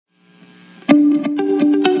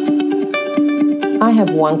I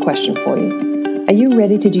have one question for you. Are you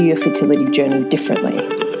ready to do your fertility journey differently?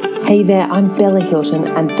 Hey there, I'm Bella Hilton,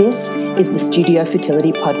 and this is the Studio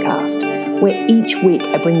Fertility Podcast, where each week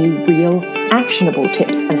I bring you real, actionable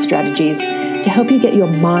tips and strategies to help you get your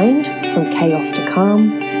mind from chaos to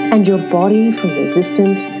calm and your body from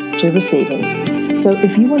resistant to receiving. So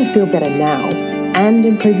if you want to feel better now and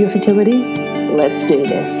improve your fertility, let's do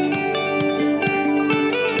this.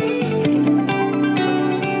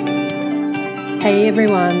 Hey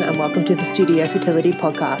everyone, and welcome to the Studio Fertility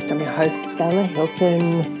Podcast. I'm your host, Bella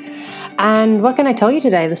Hilton. And what can I tell you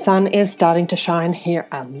today? The sun is starting to shine here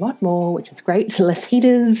a lot more, which is great. Less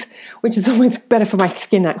heaters, which is always better for my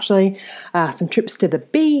skin, actually. Some trips to the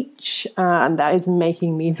beach, and that is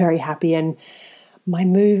making me very happy. And my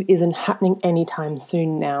move isn't happening anytime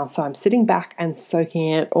soon now, so I'm sitting back and soaking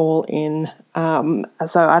it all in.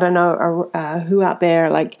 So I don't know who out there,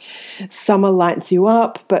 like, summer lights you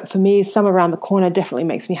up, but for me, summer around the corner definitely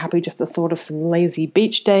makes me happy. Just the thought of some lazy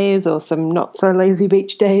beach days or some not so lazy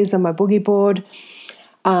beach days on my boogie board.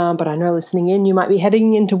 But I know listening in, you might be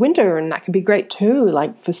heading into winter, and that can be great too,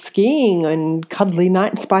 like for skiing and cuddly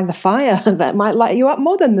nights by the fire. That might light you up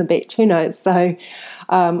more than the beach, who knows? So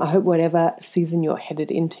I hope whatever season you're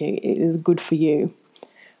headed into, it is good for you.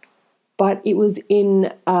 But it was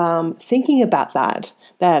in thinking about that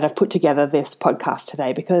I've put together this podcast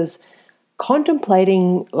today, because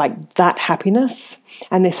contemplating like that happiness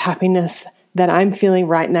and this happiness that I'm feeling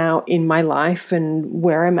right now in my life and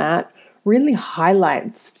where I'm at really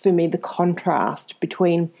highlights for me the contrast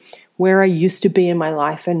between where I used to be in my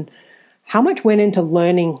life and how much went into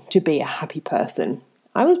learning to be a happy person.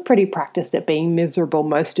 I was pretty practiced at being miserable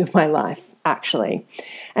most of my life, actually.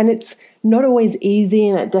 And it's not always easy,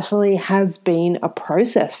 and it definitely has been a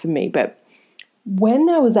process for me. But when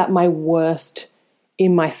I was at my worst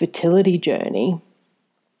in my fertility journey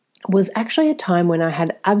was actually a time when I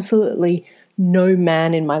had absolutely no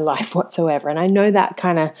man in my life whatsoever. And I know that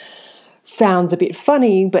kind of sounds a bit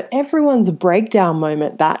funny, but everyone's breakdown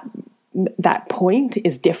moment, that point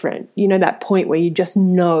is different. You know, that point where you just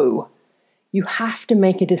know you have to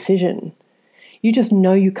make a decision. You just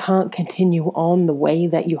know you can't continue on the way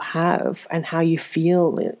that you have and how you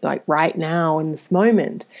feel like right now in this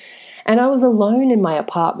moment. And I was alone in my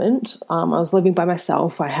apartment. I was living by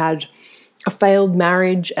myself. I had a failed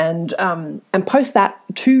marriage and post that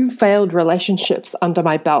 2 failed relationships under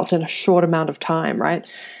my belt in a short amount of time, right?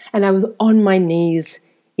 And I was on my knees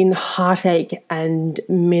in heartache and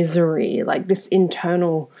misery, like this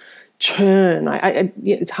internal churn.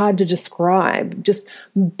 It's hard to describe, just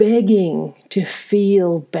begging to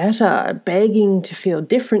feel better, begging to feel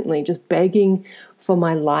differently, just begging for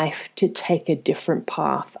my life to take a different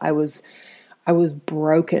path. I was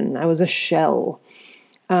broken. I was a shell.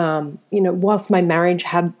 Whilst my marriage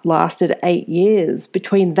had lasted 8 years,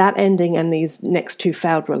 between that ending and these next 2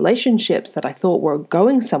 failed relationships that I thought were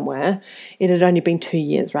going somewhere, it had only been 2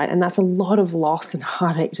 years, right? And that's a lot of loss and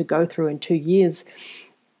heartache to go through in 2 years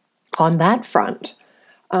on that front.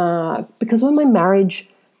 Because when my marriage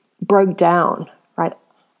broke down, right,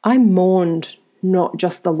 I mourned not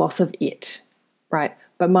just the loss of it, right,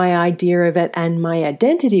 but my idea of it and my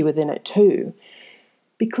identity within it too.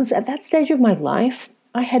 Because at that stage of my life,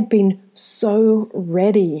 I had been so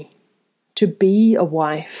ready to be a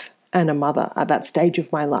wife and a mother at that stage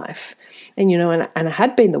of my life. And, and I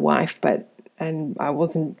had been the wife, and I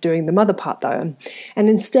wasn't doing the mother part though. And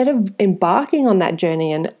instead of embarking on that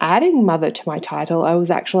journey and adding mother to my title, I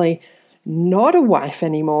was actually not a wife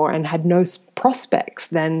anymore and had no prospects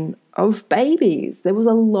then of babies. There was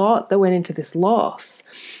a lot that went into this loss.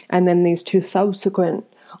 And then these 2 subsequent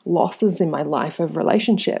losses in my life of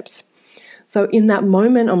relationships. So in that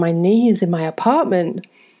moment on my knees in my apartment,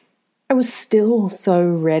 I was still so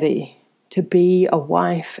ready to be a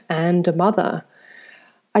wife and a mother.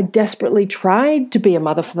 I desperately tried to be a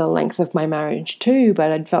mother for the length of my marriage too,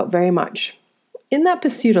 but I'd felt very much in that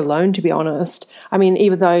pursuit alone, to be honest. I mean,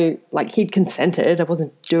 even though he'd consented, I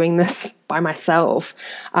wasn't doing this by myself.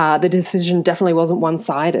 The decision definitely wasn't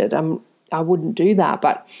one-sided. I wouldn't do that,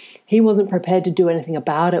 but he wasn't prepared to do anything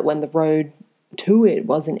about it when the road to it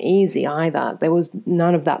wasn't easy either. There was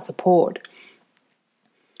none of that support.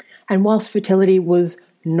 And whilst fertility was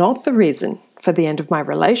not the reason for the end of my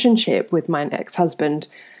relationship with my ex-husband,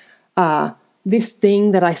 this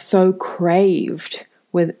thing that I so craved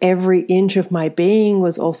with every inch of my being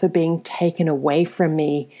was also being taken away from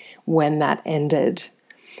me when that ended.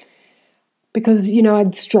 Because,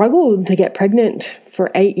 I'd struggled to get pregnant for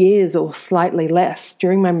 8 years or slightly less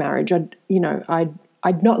during my marriage.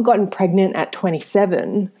 I'd not gotten pregnant at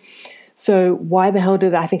 27. So why the hell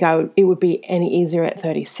did I think it would be any easier at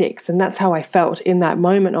 36? And that's how I felt in that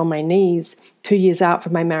moment on my knees, 2 years out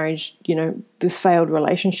from my marriage, this failed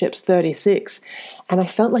relationships, 36. And I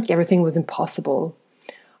felt like everything was impossible.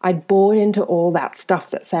 I'd bought into all that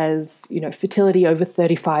stuff that says, fertility over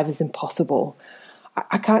 35 is impossible.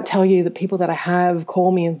 I can't tell you the people that I have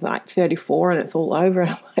call me in like 34 and it's all over.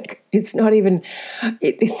 And I'm like, it's not even,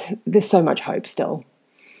 there's so much hope still.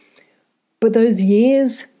 But those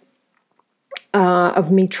years of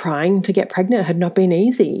me trying to get pregnant had not been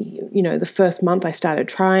easy. The first month I started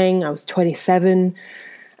trying, I was 27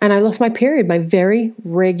 and I lost my period, my very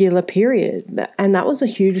regular period. And that was a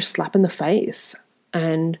huge slap in the face.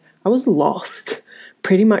 And I was lost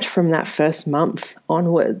pretty much from that first month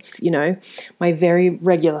onwards, my very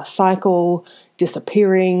regular cycle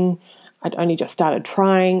disappearing. I'd only just started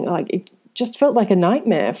trying. It just felt like a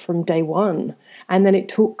nightmare from day one. And then it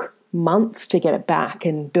took months to get it back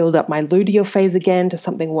and build up my luteal phase again to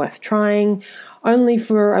something worth trying, only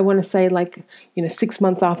for, I want to say 6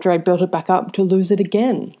 months after I built it back up to lose it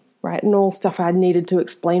again. Right? And all stuff I needed to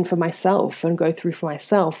explain for myself and go through for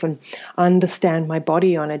myself and understand my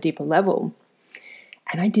body on a deeper level.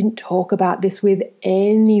 And I didn't talk about this with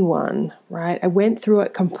anyone, right? I went through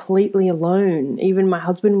it completely alone. Even my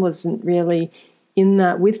husband wasn't really in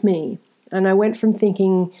that with me. And I went from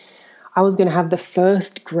thinking I was going to have the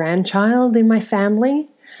first grandchild in my family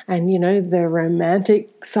and, the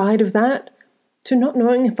romantic side of that, to not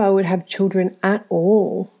knowing if I would have children at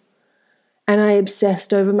all. And I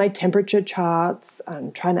obsessed over my temperature charts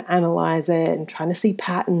and trying to analyze it and trying to see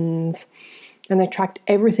patterns. And I tracked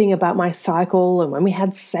everything about my cycle and when we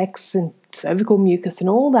had sex and cervical mucus and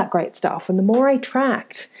all that great stuff. And the more I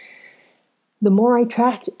tracked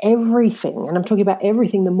everything, and I'm talking about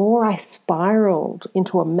everything, the more I spiraled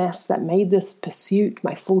into a mess that made this pursuit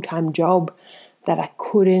my full-time job that I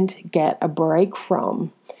couldn't get a break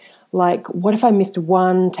from. Like, what if I missed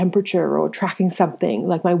one temperature or tracking something?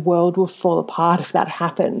 Like, my world would fall apart if that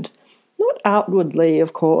happened. Not outwardly,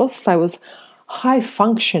 of course. I was high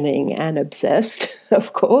functioning and obsessed,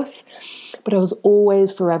 of course. But I was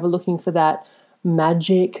always forever looking for that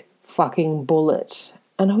magic fucking bullet.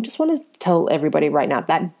 And I just want to tell everybody right now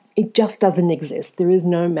that it just doesn't exist. There is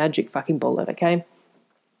no magic fucking bullet, okay?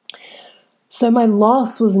 So my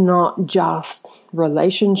loss was not just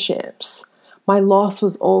relationships. My loss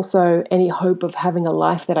was also any hope of having a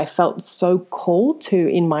life that I felt so called to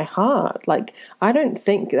in my heart. Like, I don't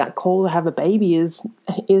think that call to have a baby is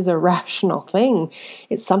a rational thing.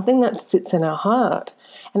 It's something that sits in our heart.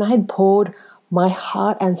 And I had poured my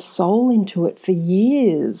heart and soul into it for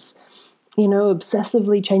years,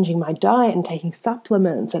 obsessively changing my diet and taking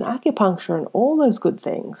supplements and acupuncture and all those good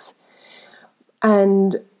things.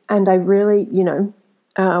 And I really,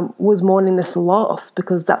 was mourning this loss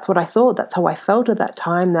because that's what I thought. That's how I felt at that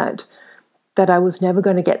time, that I was never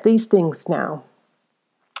going to get these things now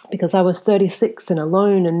because I was 36 and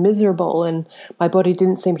alone and miserable, and my body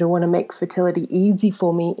didn't seem to want to make fertility easy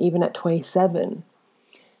for me even at 27.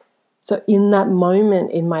 So in that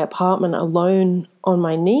moment in my apartment alone on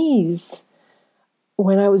my knees,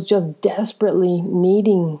 when I was just desperately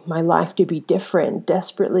needing my life to be different,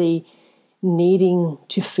 desperately needing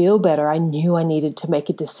to feel better, I knew I needed to make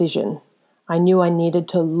a decision. I knew I needed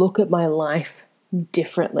to look at my life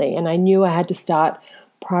differently, and I knew I had to start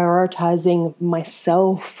prioritizing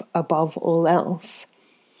myself above all else.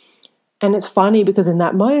 And it's funny because in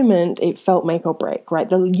that moment, it felt make or break, right?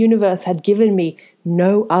 The universe had given me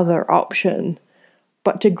no other option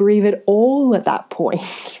but to grieve it all at that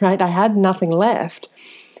point, right? I had nothing left.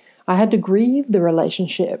 I had to grieve the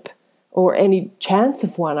relationship or any chance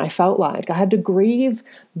of one, I felt like. I had to grieve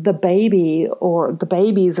the baby or the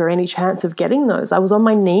babies or any chance of getting those. I was on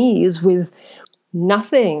my knees with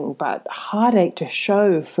nothing but heartache to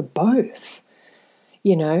show for both.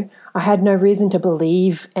 I had no reason to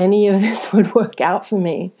believe any of this would work out for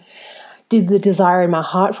me. Did the desire in my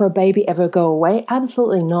heart for a baby ever go away?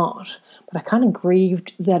 Absolutely not. But I kind of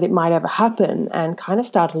grieved that it might ever happen and kind of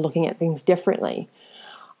started looking at things differently.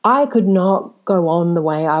 I could not go on the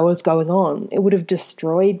way I was going on. It would have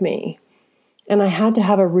destroyed me. And I had to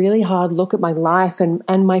have a really hard look at my life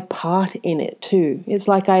and my part in it too. It's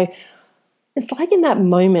like in that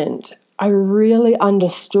moment, I really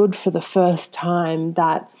understood for the first time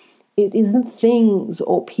that it isn't things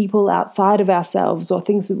or people outside of ourselves or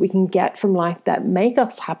things that we can get from life that make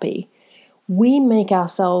us happy. We make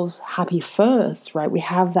ourselves happy first, right? We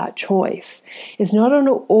have that choice. It's not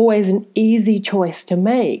always an easy choice to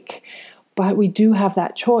make, but we do have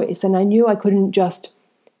that choice. And I knew I couldn't just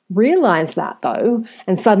realize that though,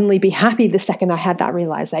 and suddenly be happy the second I had that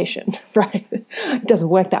realization, right? It doesn't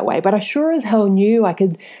work that way, but I sure as hell knew I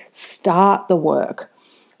could start the work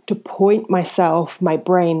to point myself, my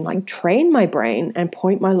brain, like train my brain and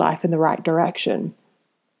point my life in the right direction.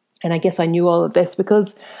 And I guess I knew all of this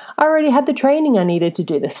because I already had the training I needed to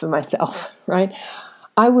do this for myself, right?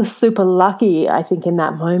 I was super lucky, I think, in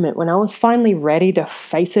that moment when I was finally ready to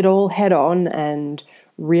face it all head on and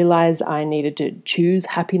realize I needed to choose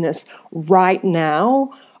happiness right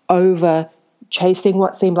now over chasing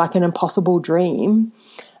what seemed like an impossible dream,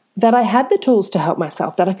 that I had the tools to help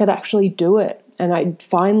myself, that I could actually do it. And I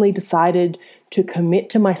finally decided to commit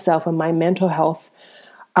to myself and my mental health,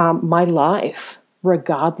 my life,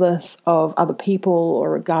 regardless of other people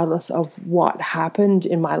or regardless of what happened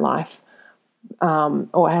in my life,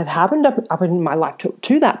 or had happened up in my life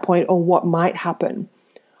to that point, or what might happen.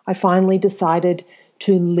 I finally decided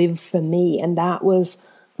to live for me, and that was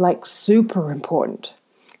like super important.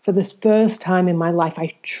 For this first time in my life,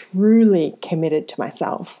 I truly committed to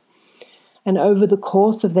myself. And over the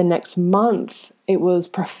course of the next month, it was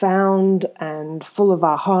profound and full of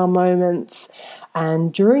aha moments.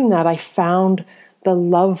 And during that, I found the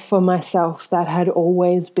love for myself that had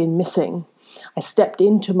always been missing. I stepped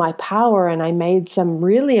into my power and I made some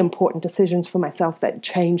really important decisions for myself that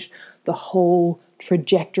changed the whole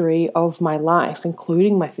trajectory of my life,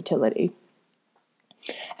 including my fertility.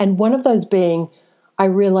 And one of those being, I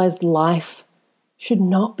realized life should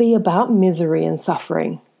not be about misery and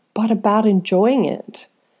suffering, but about enjoying it.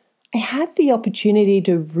 I had the opportunity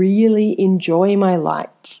to really enjoy my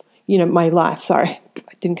life,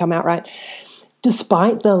 it didn't come out right,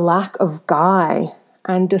 despite the lack of guy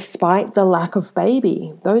and despite the lack of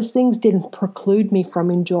baby. Those things didn't preclude me from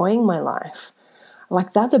enjoying my life.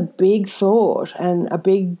 Like, that's a big thought and a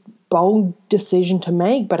big, bold decision to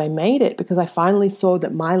make, but I made it because I finally saw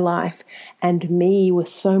that my life and me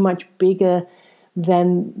was so much bigger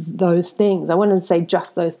than those things. I wouldn't say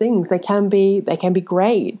just those things. They can be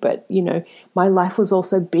great, but my life was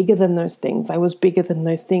also bigger than those things. I was bigger than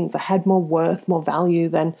those things. I had more worth, more value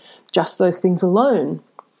than just those things alone.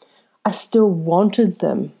 I still wanted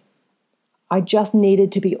them. I just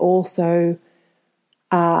needed to be also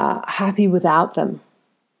happy without them,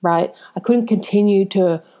 right? I couldn't continue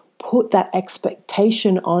to put that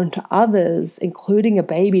expectation onto others, including a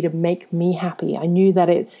baby, to make me happy. I knew that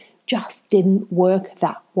it just didn't work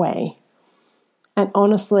that way. And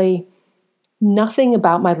honestly, nothing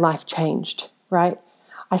about my life changed, right?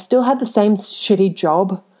 I still had the same shitty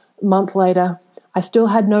job a month later. I still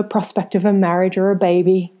had no prospect of a marriage or a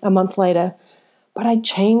baby a month later. But I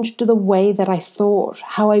changed the way that I thought,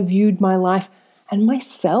 how I viewed my life and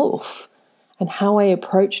myself, and how I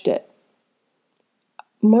approached it.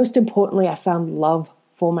 Most importantly, I found love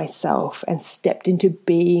for myself and stepped into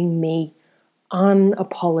being me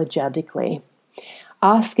unapologetically,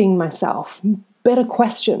 asking myself better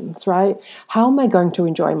questions, right? How am I going to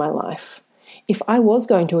enjoy my life? If I was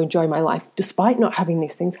going to enjoy my life despite not having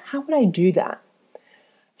these things, how would I do that?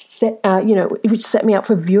 It would set me up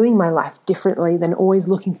for viewing my life differently than always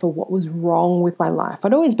looking for what was wrong with my life.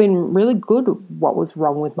 I'd always been really good at what was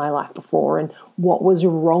wrong with my life before and what was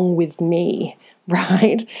wrong with me,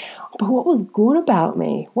 right? But what was good about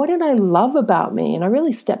me? What did I love about me? And I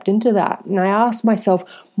really stepped into that. And I asked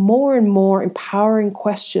myself more and more empowering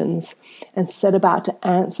questions and set about to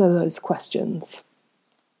answer those questions.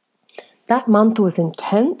 That month was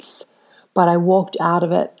intense, but I walked out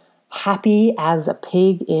of it happy as a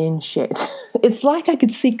pig in shit. It's like I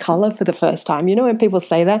could see color for the first time. You know when people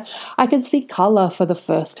say that? I could see color for the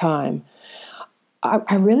first time.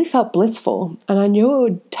 I really felt blissful, and I knew it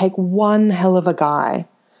would take one hell of a guy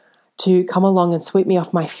to come along and sweep me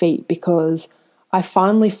off my feet, because I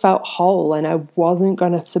finally felt whole and I wasn't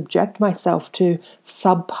going to subject myself to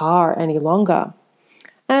subpar any longer.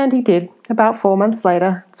 And he did, about 4 months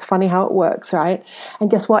later. It's funny how it works, right? And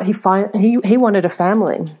guess what? He wanted a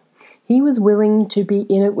family. He was willing to be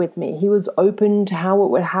in it with me. He was open to how it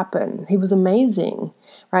would happen. He was amazing,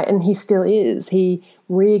 right? And he still is. He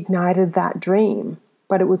reignited that dream.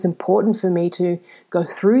 But it was important for me to go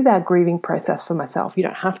through that grieving process for myself. You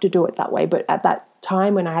don't have to do it that way. But at that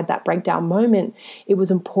time when I had that breakdown moment, it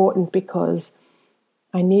was important because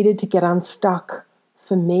I needed to get unstuck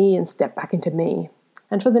for me and step back into me.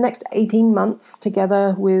 And for the next 18 months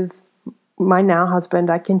together with my now husband,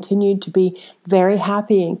 I continued to be very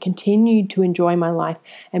happy and continued to enjoy my life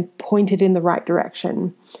and pointed in the right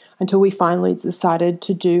direction until we finally decided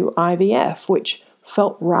to do IVF, which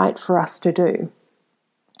felt right for us to do.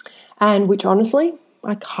 And which honestly,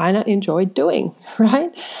 I kind of enjoyed doing,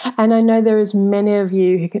 right? And I know there is many of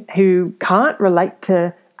you who can't relate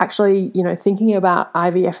to actually, thinking about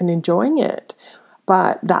IVF and enjoying it.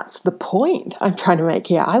 But that's the point I'm trying to make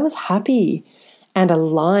here. I was happy and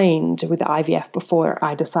aligned with IVF before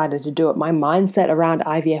I decided to do it. My mindset around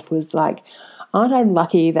IVF was like, aren't I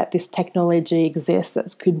lucky that this technology exists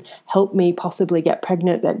that could help me possibly get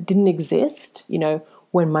pregnant that didn't exist,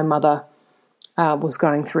 when my mother was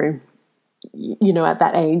going through, at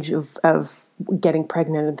that age of getting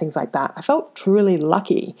pregnant and things like that. I felt truly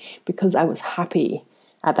lucky because I was happy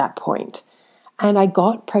at that point. And I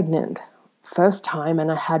got pregnant first time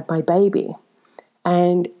and I had my baby.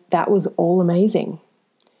 And that was all amazing.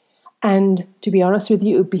 And to be honest with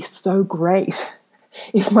you, it would be so great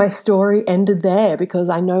if my story ended there, because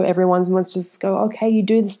I know everyone wants to just go, okay, you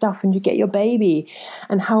do the stuff and you get your baby,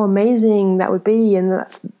 and how amazing that would be. And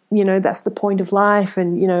that's the point of life,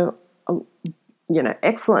 and,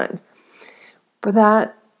 excellent. But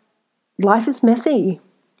that life is messy,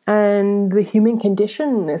 and the human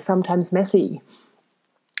condition is sometimes messy.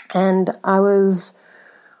 And I was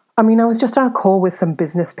just on a call with some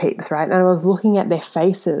business peeps, right? And I was looking at their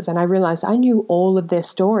faces and I realized I knew all of their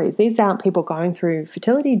stories. These aren't people going through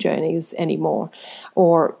fertility journeys anymore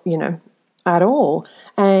or, at all.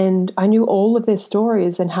 And I knew all of their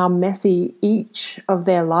stories and how messy each of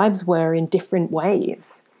their lives were in different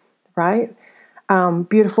ways, right?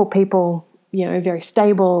 Beautiful people, very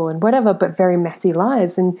stable and whatever, but very messy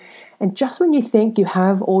lives. And just when you think you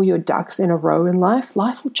have all your ducks in a row in life,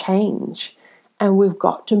 life will change. And we've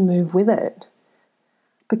got to move with it.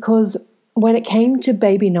 Because when it came to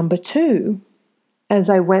baby number 2, as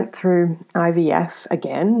I went through IVF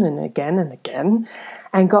again and again and again,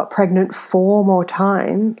 and got pregnant 4 more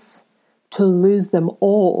times to lose them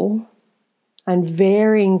all, and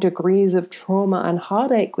varying degrees of trauma and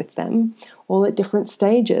heartache with them, all at different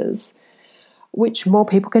stages, which more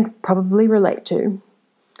people can probably relate to.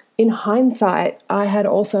 In hindsight, I had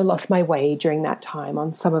also lost my way during that time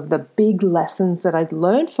on some of the big lessons that I'd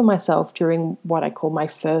learned for myself during what I call my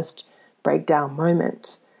first breakdown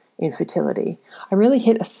moment in fertility. I really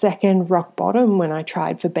hit a second rock bottom when I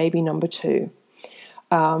tried for baby number 2.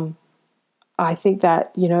 I think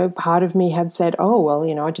that, part of me had said, oh, well,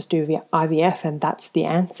 I just do IVF and that's the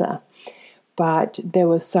answer. But there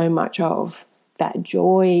was so much of that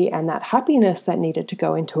joy and that happiness that needed to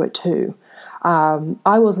go into it too.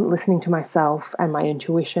 I wasn't listening to myself and my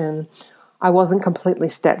intuition. I wasn't completely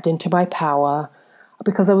stepped into my power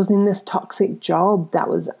because I was in this toxic job that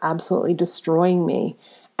was absolutely destroying me.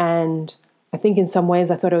 And I think in some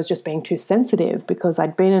ways I thought I was just being too sensitive because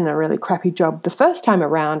I'd been in a really crappy job the first time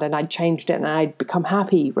around and I'd changed it and I'd become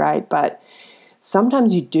happy, right? But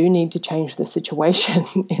sometimes you do need to change the situation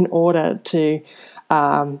in order to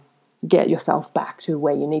get yourself back to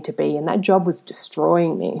where you need to be. And that job was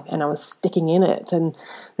destroying me and I was sticking in it. And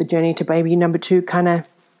the journey to baby number 2 kind of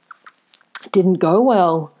didn't go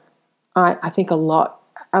well. I think a lot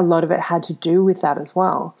of it had to do with that as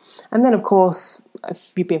well. And then, of course,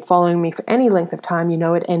 if you've been following me for any length of time,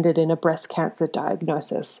 it ended in a breast cancer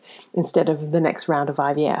diagnosis instead of the next round of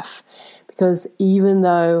IVF. Because even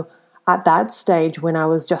though at that stage when I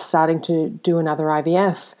was just starting to do another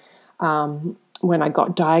IVF, when I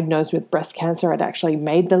got diagnosed with breast cancer, I'd actually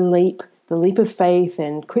made the leap of faith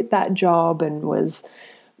and quit that job and was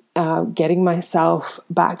getting myself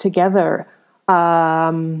back together.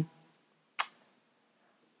 That's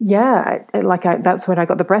when I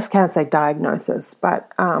got the breast cancer diagnosis.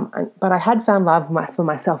 But I had found love for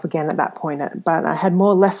myself again at that point. But I had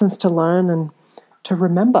more lessons to learn and to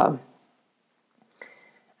remember.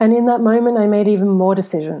 And in that moment, I made even more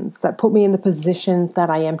decisions that put me in the position that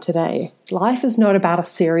I am today. Life is not about a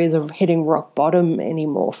series of hitting rock bottom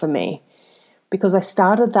anymore for me, because I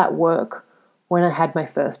started that work when I had my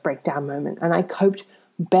first breakdown moment, and I coped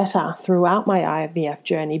better throughout my IVF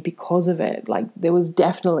journey because of it. Like, there was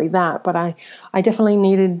definitely that, but I definitely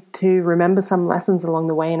needed to remember some lessons along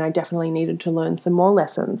the way, and I definitely needed to learn some more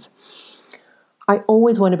lessons. I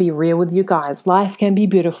always want to be real with you guys. Life can be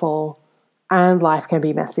beautiful and life can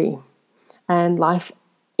be messy, and life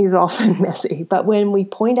is often messy. But when we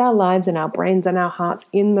point our lives and our brains and our hearts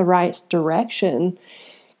in the right direction,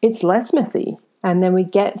 it's less messy. And then we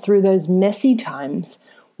get through those messy times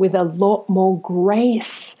with a lot more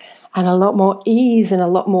grace and a lot more ease and a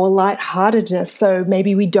lot more lightheartedness. So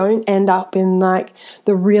maybe we don't end up in like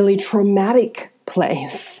the really traumatic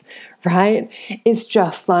place, right? It's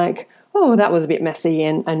just like, oh, that was a bit messy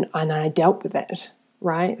and I dealt with it,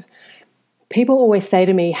 right? People always say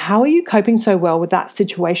to me, how are you coping so well with that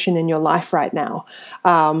situation in your life right now?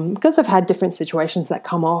 Because I've had different situations that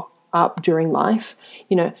come up during life,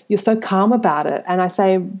 you're so calm about it. And I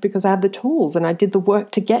say, because I have the tools and I did the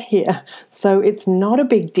work to get here. So it's not a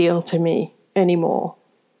big deal to me anymore.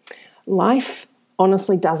 Life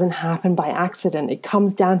honestly doesn't happen by accident. It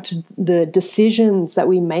comes down to the decisions that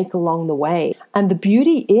we make along the way. And the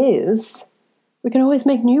beauty is we can always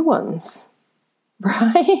make new ones,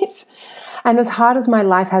 right? And as hard as my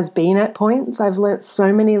life has been at points, I've learnt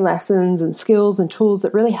so many lessons and skills and tools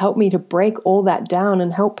that really help me to break all that down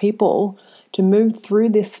and help people to move through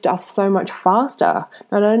this stuff so much faster.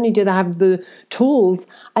 Not only do I have the tools,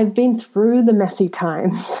 I've been through the messy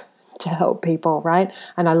times to help people, right?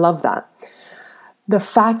 And I love that. The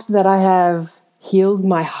fact that I have healed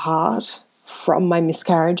my heart from my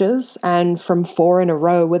miscarriages and from 4 in a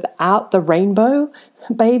row without the rainbow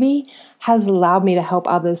baby has allowed me to help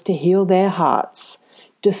others to heal their hearts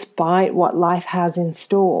despite what life has in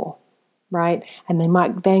store, right? And they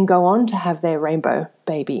might then go on to have their rainbow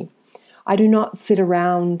baby. I do not sit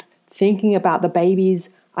around thinking about the babies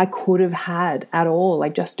I could have had at all. I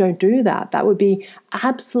just don't do that. That would be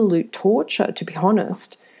absolute torture, to be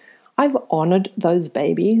honest. I've honored those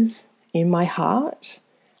babies in my heart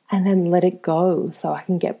and then let it go so I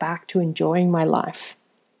can get back to enjoying my life.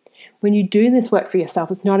 When you do this work for yourself,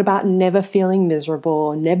 it's not about never feeling miserable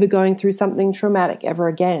or never going through something traumatic ever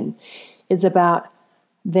again. It's about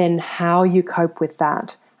then how you cope with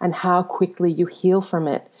that and how quickly you heal from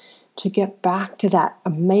it to get back to that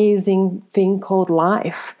amazing thing called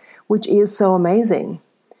life, which is so amazing.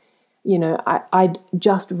 I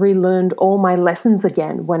just relearned all my lessons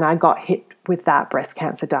again when I got hit with that breast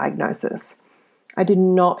cancer diagnosis. I did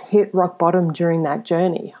not hit rock bottom during that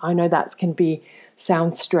journey. I know that can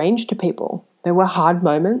sound strange to people. There were hard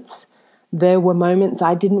moments. There were moments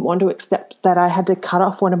I didn't want to accept that I had to cut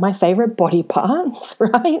off one of my favorite body parts,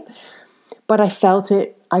 right? But I felt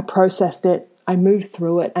it, I processed it, I moved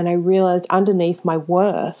through it, and I realized underneath my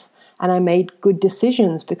worth, and I made good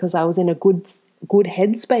decisions because I was in a good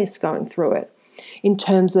headspace going through it in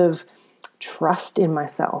terms of trust in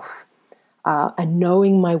myself and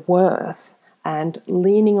knowing my worth and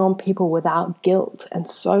leaning on people without guilt and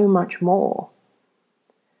so much more.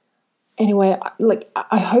 Anyway,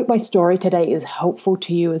 I hope my story today is helpful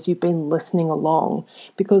to you as you've been listening along,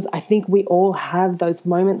 because I think we all have those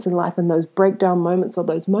moments in life and those breakdown moments, or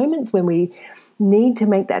those moments when we need to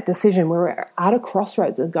make that decision where we're at a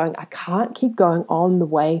crossroads and going, I can't keep going on the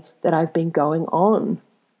way that I've been going on.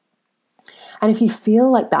 And if you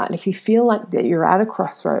feel like that, and if you feel like that you're at a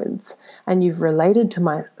crossroads and you've related to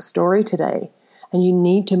my story today and you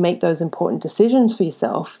need to make those important decisions for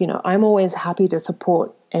yourself, I'm always happy to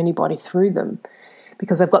support anybody through them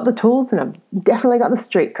because I've got the tools and I've definitely got the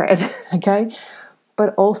street cred, okay?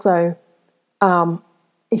 But also,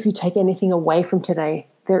 if you take anything away from today,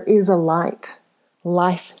 there is a light.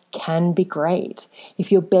 Life can be great.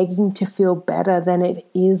 If you're begging to feel better, then it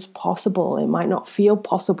is possible. It might not feel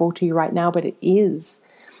possible to you right now, but it is.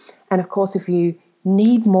 And of course, if you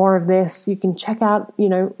need more of this, you can check out,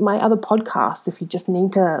 my other podcasts. If you just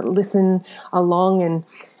need to listen along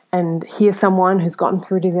and hear someone who's gotten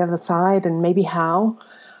through to the other side and maybe how,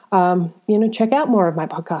 check out more of my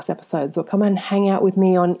podcast episodes or come and hang out with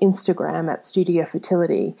me on Instagram at Studio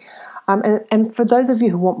Fertility. And for those of you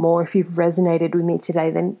who want more, if you've resonated with me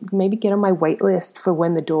today, then maybe get on my wait list for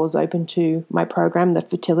when the doors open to my program, The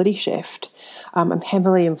Fertility Shift. I'm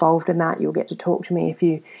heavily involved in that. You'll get to talk to me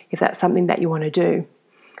if that's something that you want to do.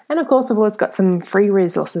 And of course, I've always got some free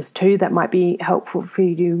resources too that might be helpful for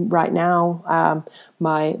you right now.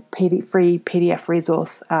 My free PDF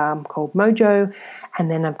resource called Mojo.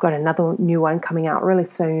 And then I've got another new one coming out really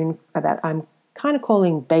soon that I'm kind of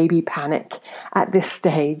calling Baby Panic at this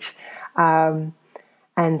stage. And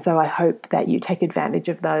so I hope that you take advantage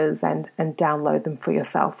of those and download them for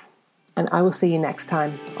yourself. And I will see you next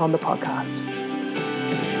time on the podcast.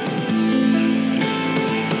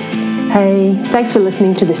 Hey, thanks for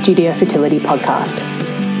listening to the Studio Fertility Podcast.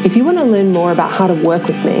 If you want to learn more about how to work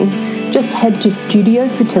with me, just head to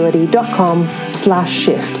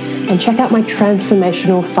studiofertility.com/shift and check out my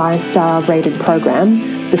transformational 5-star rated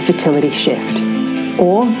program, The Fertility Shift.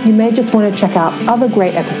 Or you may just want to check out other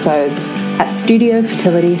great episodes at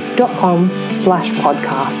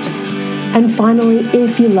studiofertility.com/podcast. And finally,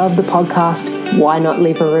 if you love the podcast, why not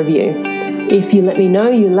leave a review? If you let me know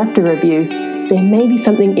you left a review, there may be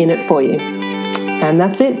something in it for you. And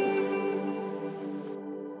that's it.